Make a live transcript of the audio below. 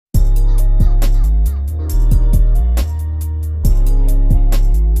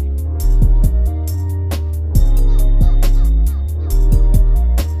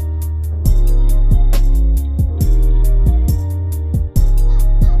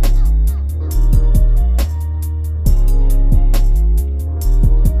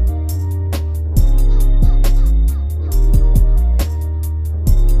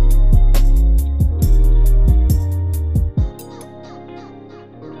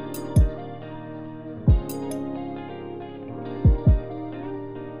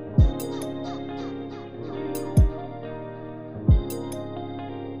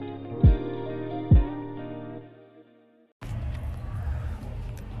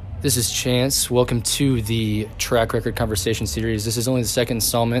This is Chance. Welcome to the Track Record Conversation series. This is only the second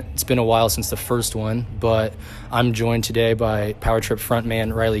installment. It's been a while since the first one, but I'm joined today by Power Trip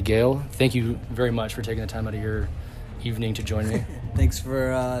frontman Riley Gale. Thank you very much for taking the time out of your evening to join me. Thanks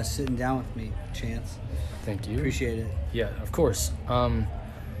for sitting down with me, Chance. Thank you. Appreciate it. Yeah, of course.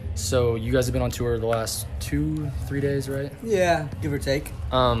 So you guys have been on tour the last 2-3 days, right? Yeah, give or take.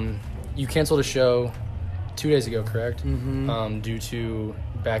 You canceled a show 2 days ago, correct? Mm-hmm. Due to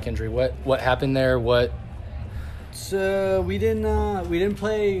back injury. What happened there? So we haven't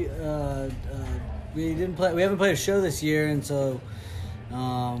played a show this year, and so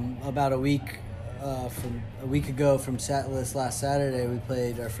about a week ago from this last Saturday, we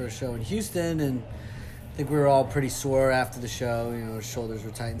played our first show in Houston, and I think we were all pretty sore after the show. You know, our shoulders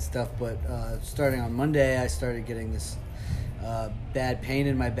were tight and stuff. But starting on Monday, I started getting this bad pain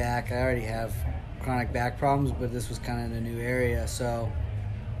in my back. I already have chronic back problems, but this was kind of in a new area, so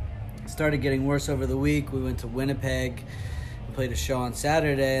started getting worse over the week. We went to Winnipeg, played a show on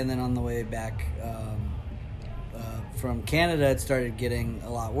Saturday, and then on the way back from Canada, it started getting a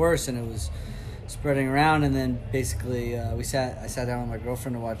lot worse, and it was spreading around. And then basically, I sat down with my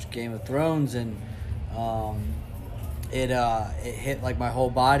girlfriend to watch Game of Thrones, and it hit like my whole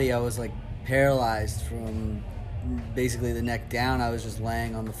body. I was like paralyzed from basically the neck down. I was just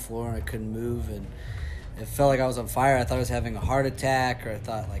laying on the floor and I couldn't move, and it felt like I was on fire. I thought I was having a heart attack, or I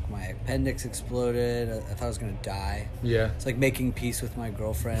thought like my appendix exploded. I thought I was going to die. Yeah. It's like making peace with my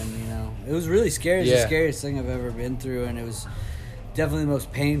girlfriend, you know. It was really scary. It's the scariest thing I've ever been through, and it was definitely the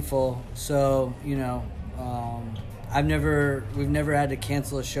most painful. So, you know, we've never had to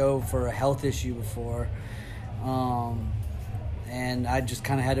cancel a show for a health issue before. And I just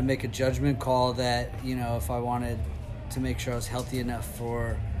kind of had to make a judgment call that, you know, if I wanted to make sure I was healthy enough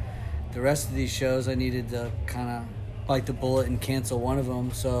for the rest of these shows, I needed to kind of bite the bullet and cancel one of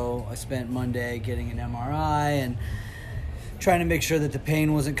them. So I spent Monday getting an MRI and trying to make sure that the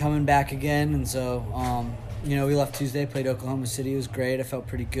pain wasn't coming back again. And so, you know, we left Tuesday, played Oklahoma City. It was great. I felt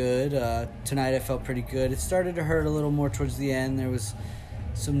pretty good. Tonight I felt pretty good. It started to hurt a little more towards the end. There was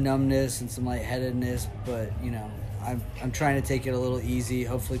some numbness and some lightheadedness, but, you know, I'm trying to take it a little easy.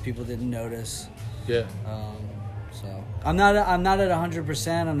 Hopefully people didn't notice. Yeah. So I'm not at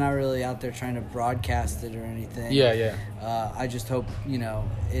 100%. I'm not really out there trying to broadcast it or anything. Yeah. I just hope, you know,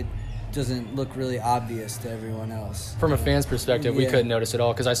 it doesn't look really obvious to everyone else. From a fan's perspective, we couldn't notice at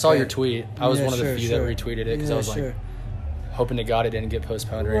all because I saw your tweet. I was one of the few that retweeted it because I was like hoping to God it didn't get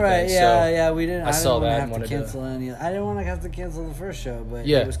postponed or anything. Right, yeah, we didn't. I saw that and wanted to cancel any. I didn't want to have to cancel the first show, but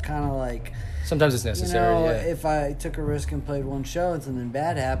it was kind of like sometimes it's necessary. You know, if I took a risk and played one show and something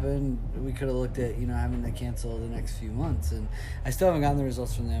bad happened, we could have looked at, you know, having to cancel the next few months. And I still haven't gotten the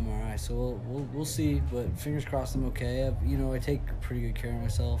results from the MRI, so we'll see. But fingers crossed, I'm okay. I take pretty good care of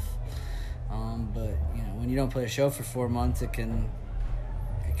myself. But you know, when you don't play a show for 4 months, it can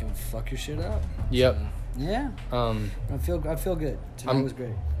fuck your shit up. Yep. So, yeah. I feel good. Tonight was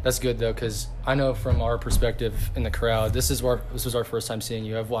great. That's good though, because I know from our perspective in the crowd, this was our first time seeing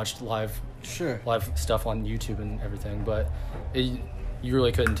you. I've watched live stuff on YouTube and everything, but you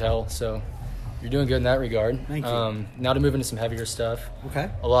really couldn't tell. So you're doing good in that regard. Thank you. Now to move into some heavier stuff. Okay.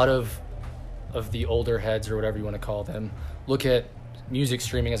 A lot of the older heads, or whatever you want to call them, look at music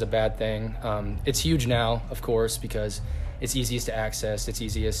streaming as a bad thing. It's huge now, of course, because it's easiest to access. It's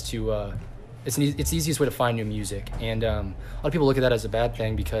easiest to it's the easiest way to find new music, and a lot of people look at that as a bad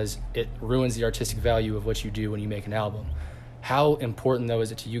thing because it ruins the artistic value of what you do when you make an album. How important though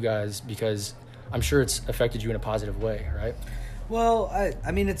is it to you guys? Because I'm sure it's affected you in a positive way, right? Well,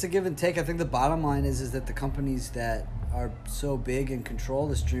 I mean, it's a give and take. I think the bottom line is that the companies that are so big and control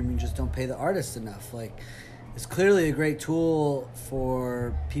the streaming just don't pay the artists enough. Like, it's clearly a great tool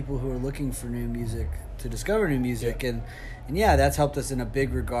for people who are looking for new music to discover new music, and yeah, that's helped us in a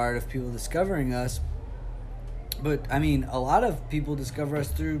big regard of people discovering us. But I mean, a lot of people discover us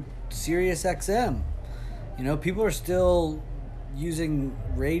through Sirius XM. You know, people are still using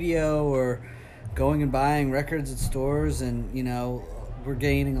radio or going and buying records at stores, and you know, we're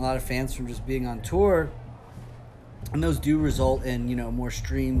gaining a lot of fans from just being on tour, and those do result in, you know, more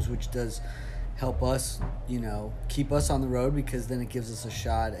streams, which does help us, you know, keep us on the road, because then it gives us a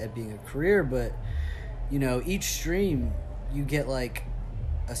shot at being a career. But you know, each stream you get like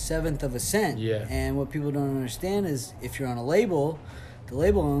a seventh of a cent. Yeah. And what people don't understand is if you're on a label, the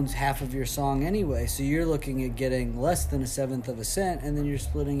label owns half of your song anyway. So you're looking at getting less than a seventh of a cent, and then you're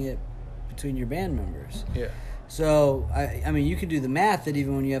splitting it between your band members. Yeah. So, I mean, you can do the math that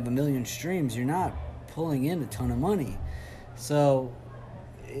even when you have 1 million streams, you're not pulling in a ton of money. So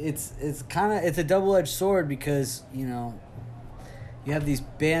it's a double-edged sword, because, you know, you have these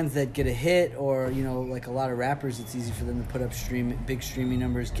bands that get a hit, or like a lot of rappers, it's easy for them to put up big streaming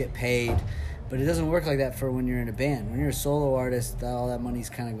numbers, get paid, but it doesn't work like that for when you're in a band. When you're a solo artist, all that money's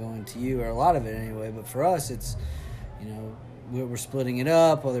kind of going to you, or a lot of it anyway. But for us, it's we're splitting it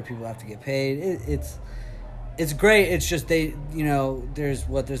up. Other people have to get paid. It's great. It's just there's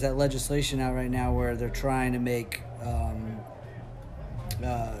that legislation out right now where they're trying to make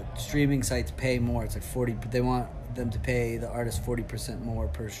streaming sites pay more. It's like 40. They want them to pay the artist 40% more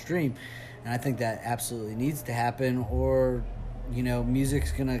per stream, and I think that absolutely needs to happen, or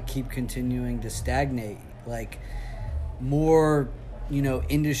music's gonna keep continuing to stagnate. Like, more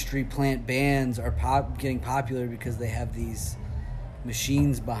industry plant bands are getting popular because they have these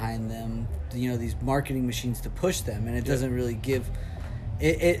machines behind them, these marketing machines to push them, and it doesn't really give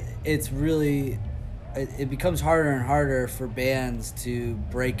it becomes harder and harder for bands to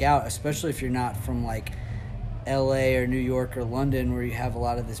break out, especially if you're not from like LA or New York or London, where you have a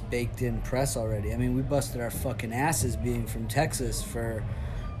lot of this baked in press already. I mean, we busted our fucking asses being from Texas for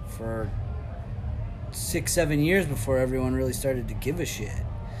 6-7 years before everyone really started to give a shit.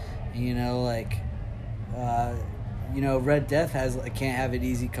 Red Death can't have it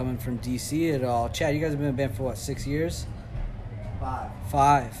easy coming from DC at all. Chad, you guys have been in a band for what, 6 years?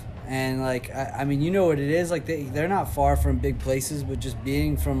 5. And like, I mean, you know what it is. Like, they're not far from big places, but just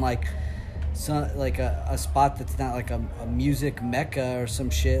being from like a spot that's not like a music mecca or some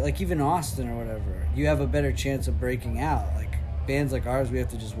shit, like even Austin or whatever, you have a better chance of breaking out. Like, bands like ours, we have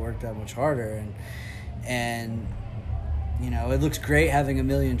to just work that much harder, and it looks great having 1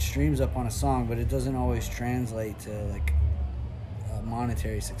 million streams up on a song, but it doesn't always translate to like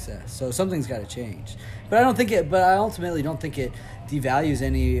monetary success. So something's got to change. But I ultimately don't think it devalues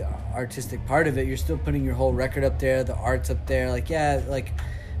any artistic part of it. You're still putting your whole record up there, the art's up there.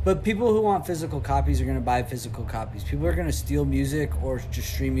 But people who want physical copies are going to buy physical copies. People who are going to steal music or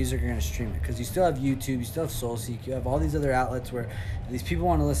just stream music are going to stream it, because you still have YouTube, you still have SoulSeek, you have all these other outlets where these people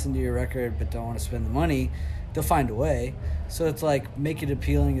want to listen to your record but don't want to spend the money. They'll find a way. So it's like, make it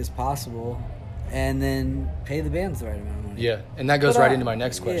appealing as possible, and then pay the bands the right amount of money. Yeah, and that goes right into my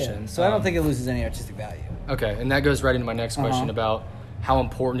next question. Yeah. So I don't think it loses any artistic value. Okay, and that goes right into my next question about how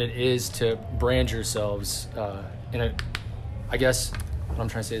important it is to brand yourselves. I guess what I'm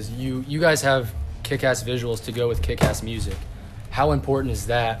trying to say is you guys have kick-ass visuals to go with kick-ass music. How important is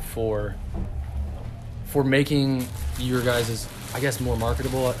that for making your guys' I guess more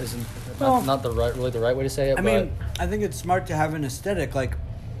marketable? Isn't not the right way to say it. I mean, I think it's smart to have an aesthetic. Like,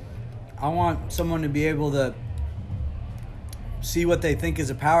 I want someone to be able to see what they think is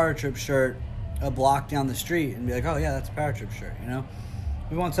a Power Trip shirt a block down the street and be like, oh yeah, that's a Power Trip shirt.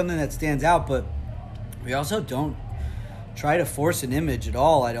 We want something that stands out, but we also don't try to force an image at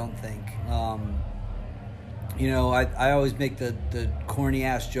all, I don't think. I always make the corny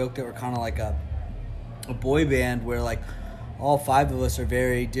ass joke that we're kind of like a boy band, where like all 5 of us are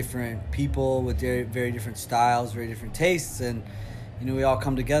very different people with very, very different styles, very different tastes, and we all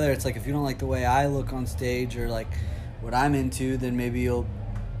come together. It's like, if you don't like the way I look on stage or like what I'm into, then maybe you'll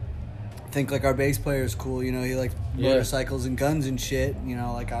think like our bass player is cool. He likes motorcycles and guns and shit.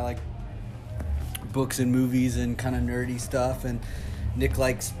 Like I like books and movies and kind of nerdy stuff, and Nick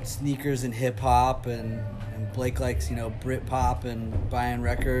likes sneakers and hip hop, and Blake likes Brit pop and buying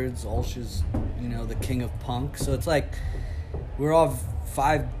records. Ulsh is the king of punk. So it's like, we're all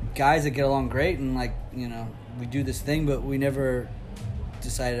 5 guys that get along great, and like we do this thing, but we never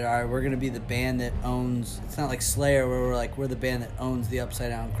decided, all right, we're gonna be the band that owns. It's not like Slayer, where we're the band that owns the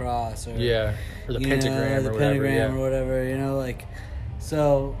Upside Down Cross, or the pentagram, or whatever.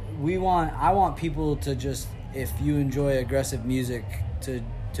 So I want people to just, if you enjoy aggressive music,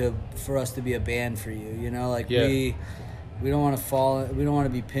 for us to be a band for you. We don't want to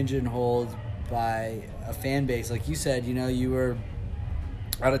be pigeonholed by a fan base. Like you said, you were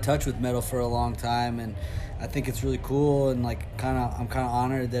out of touch with metal for a long time, and I think it's really cool, and like I'm kind of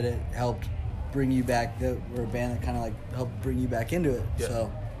honored that it helped bring you back. That we're a band that kind of like helped bring you back into it. Yeah.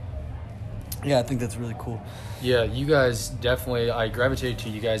 So yeah, I think that's really cool. Yeah, you guys definitely. I gravitated to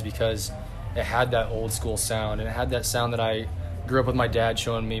you guys because it had that old school sound, and it had that sound that I grew up with my dad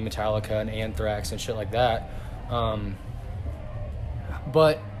showing me Metallica and Anthrax and shit like that.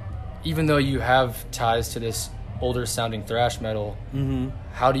 But even though you have ties to this older sounding thrash metal,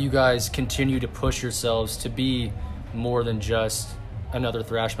 how do you guys continue to push yourselves to be more than just another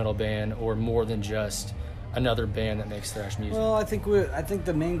thrash metal band, or more than just another band that makes thrash music? Well, I think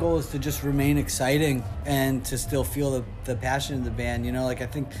the main goal is to just remain exciting and to still feel the passion of the band. I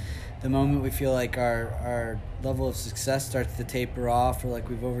think the moment we feel like our level of success starts to taper off, or like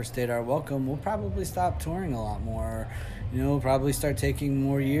we've overstayed our welcome, we'll probably stop touring a lot more. probably start taking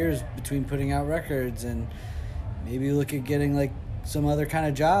more years between putting out records, and maybe look at getting like some other kind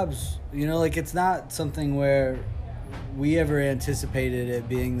of jobs. Like it's not something where we ever anticipated it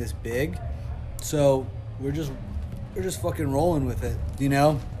being this big. So we're just fucking rolling with it,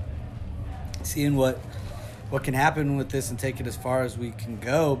 seeing what can happen with this and take it as far as we can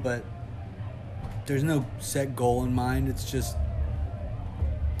go. But there's no set goal in mind. It's just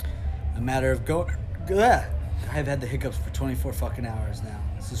a matter of going. I've had the hiccups for 24 fucking hours now.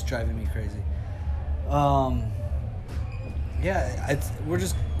 This is driving me crazy. We're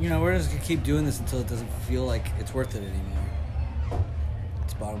just gonna keep doing this until it doesn't feel like it's worth it anymore.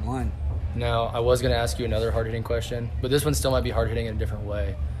 It's bottom line. Now, I was going to ask you another hard-hitting question, but this one still might be hard-hitting in a different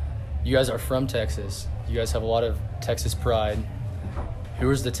way. You guys are from Texas. You guys have a lot of Texas pride. Who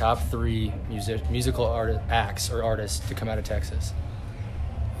is the top 3 musical acts or artists to come out of Texas?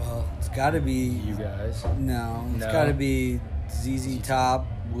 Well, it's got to be... You guys? No, it's got to be ZZ Top,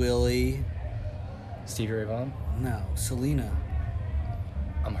 Willie. Stevie Ray Vaughan? No, Selena.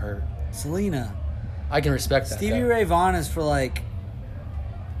 I'm hurt. Selena. I can respect that. Stevie Ray Vaughan is for, like,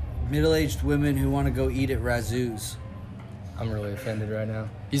 middle-aged women who want to go eat at Razoo's. I'm really offended right now.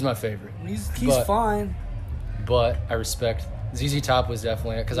 He's my favorite. He's fine. But I respect... ZZ Top was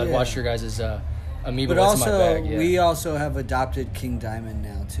definitely... Because I'd watched your guys' Amoeba but What's also, in My Bag. Yeah. we also have adopted King Diamond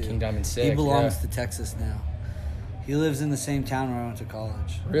now, too. King Diamond's sick, He belongs to Texas now. He lives in the same town where I went to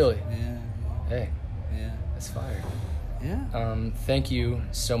college. Really? Yeah. Hey. Yeah. That's fire. Yeah. Thank you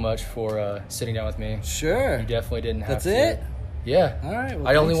so much for sitting down with me. Sure. You definitely didn't have to. That's it? Yeah. All right. Well,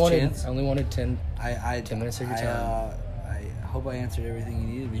 I only Chance. wanted 10 10 minutes of your time. I hope I answered everything you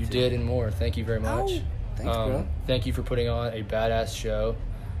needed me to. You did and more. Thank you very much. Oh, thanks, bro. Thank you for putting on a badass show.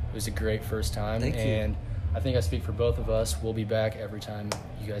 It was a great first time. Thank you. And I think I speak for both of us. We'll be back every time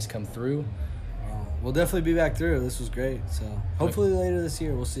you guys come through. We'll definitely be back through. This was great. So hopefully later this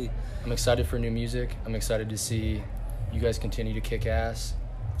year, we'll see. I'm excited for new music. I'm excited to see you guys continue to kick ass.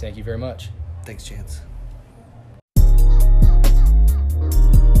 Thank you very much. Thanks, Chance.